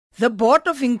The board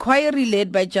of inquiry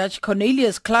led by Judge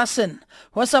Cornelius Claassen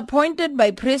was appointed by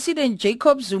President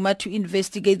Jacob Zuma to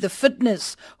investigate the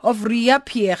fitness of Riah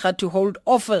Phiyega to hold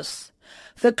office.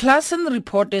 The Claassen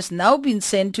report has now been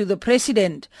sent to the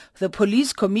President, the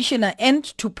Police Commissioner and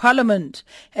to Parliament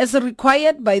as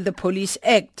required by the Police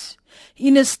Act.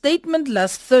 In a statement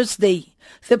last Thursday,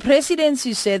 the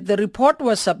Presidency said the report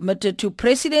was submitted to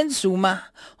President Zuma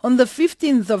on the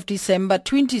 15th of December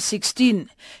 2016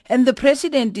 and the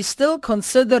President is still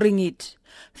considering it.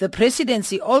 The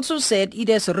Presidency also said it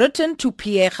has written to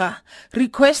Phiyega,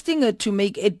 requesting her to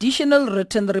make additional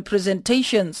written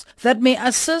representations that may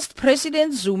assist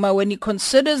President Zuma when he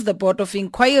considers the Board of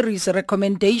Inquiry's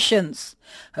recommendations.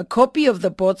 A copy of the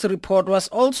board's report was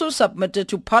also submitted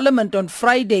to Parliament on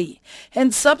Friday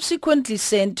and subsequently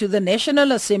sent to the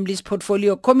National Assembly's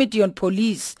Portfolio Committee on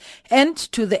Police and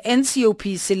to the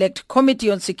NCOP Select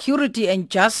Committee on Security and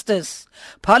Justice.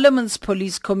 Parliament's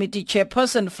Police Committee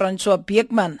Chairperson Francois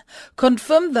Beekman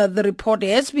confirmed that the report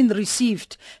has been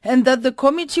received and that the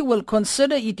committee will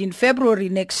consider it in February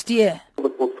next year. The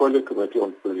Portfolio Committee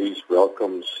on Police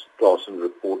welcomes Claassen's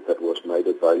report that was made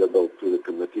available to the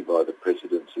committee by the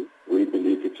Presidency. We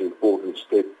believe it's an important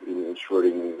step in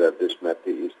ensuring that this matter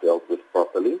is dealt with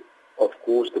properly. Of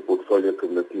course, the Portfolio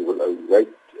Committee will await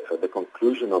the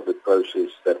conclusion of the process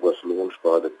that was launched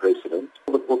by the President.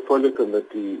 The Portfolio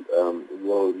Committee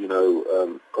will,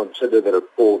 consider the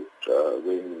report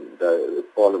when the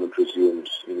Parliament resumes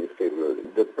in February.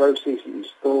 The process is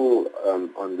still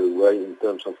on the way in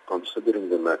terms of considering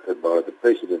the matter by the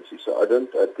Presidency. So I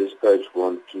don't at this stage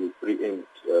want to preempt,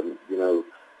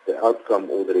 the outcome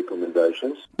or the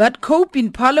recommendations. But COPE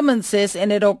in Parliament says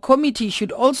an ad hoc committee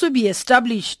should also be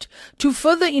established to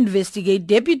further investigate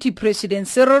Deputy President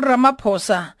Cyril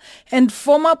Ramaphosa and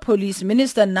former Police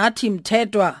Minister Nathi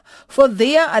Mthethwa for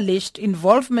their alleged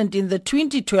involvement in the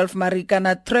 2012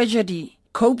 Marikana tragedy.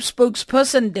 COPE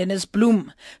spokesperson Dennis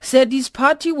Bloem said his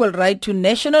party will write to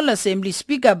National Assembly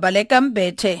Speaker Baleka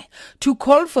Mbete to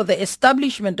call for the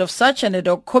establishment of such an ad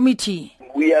hoc committee.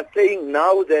 We are saying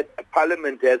now that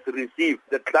Parliament has received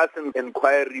the Claassen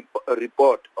inquiry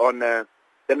report on the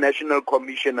National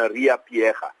Commissioner Riah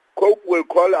Phiyega. COPE will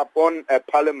call upon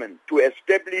Parliament to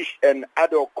establish an ad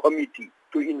hoc committee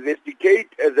to investigate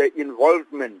the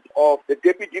involvement of the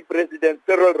Deputy President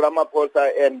Cyril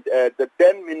Ramaphosa and the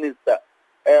then Minister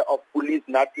of Police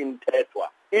Nathi Mthethwa.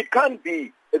 It can't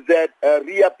be that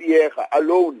Riah Phiyega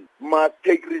alone must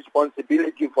take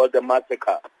responsibility for the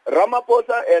massacre.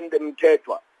 Ramaphosa and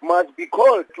Mthethwa must be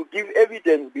called to give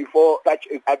evidence before such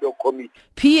an ad hoc committee.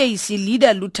 PAC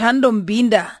leader Luthando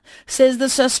Mbinda says the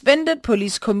suspended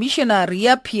police commissioner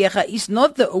Riah Phiyega is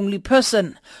not the only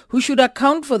person who should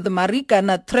account for the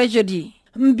Marikana tragedy.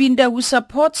 Mbinda, who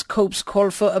supports COPE's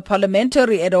call for a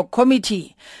parliamentary ad hoc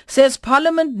committee, says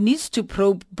Parliament needs to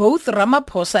probe both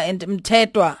Ramaphosa and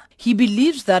Mthethwa. He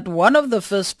believes that one of the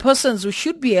first persons who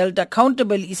should be held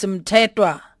accountable is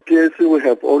Mthethwa. PAC, we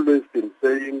have always been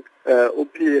saying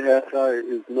Phiyega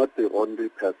is not the only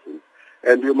person.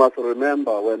 And you must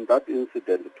remember when that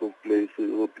incident took place,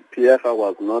 Phiyega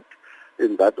was not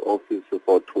in that office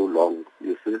for too long,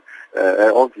 you see.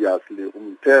 Obviously,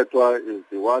 Mthethwa is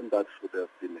the one that should have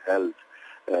been held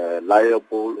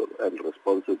liable and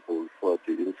responsible for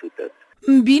the incident.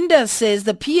 Mbinda says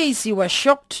the PAC was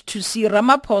shocked to see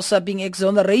Ramaphosa being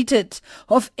exonerated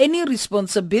of any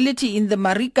responsibility in the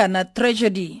Marikana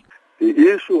tragedy. The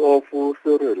issue of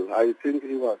Cyril, I think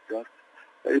it was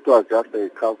just a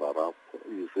cover-up,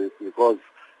 you see, because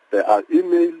there are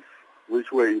emails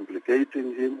which were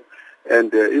implicating him,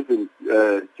 and even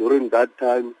during that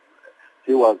time,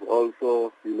 he was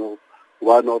also, he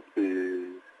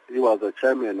was a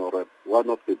chairman or one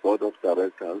of the board of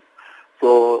directors.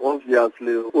 So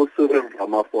obviously, Cyril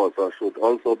Ramaphosa should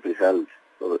also be held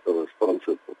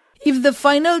responsible. If the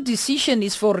final decision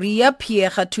is for Riah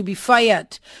Phiyega to be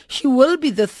fired, she will be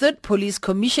the third police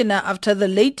commissioner after the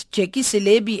late Jackie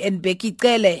Selebi and Bheki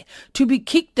Cele to be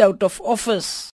kicked out of office.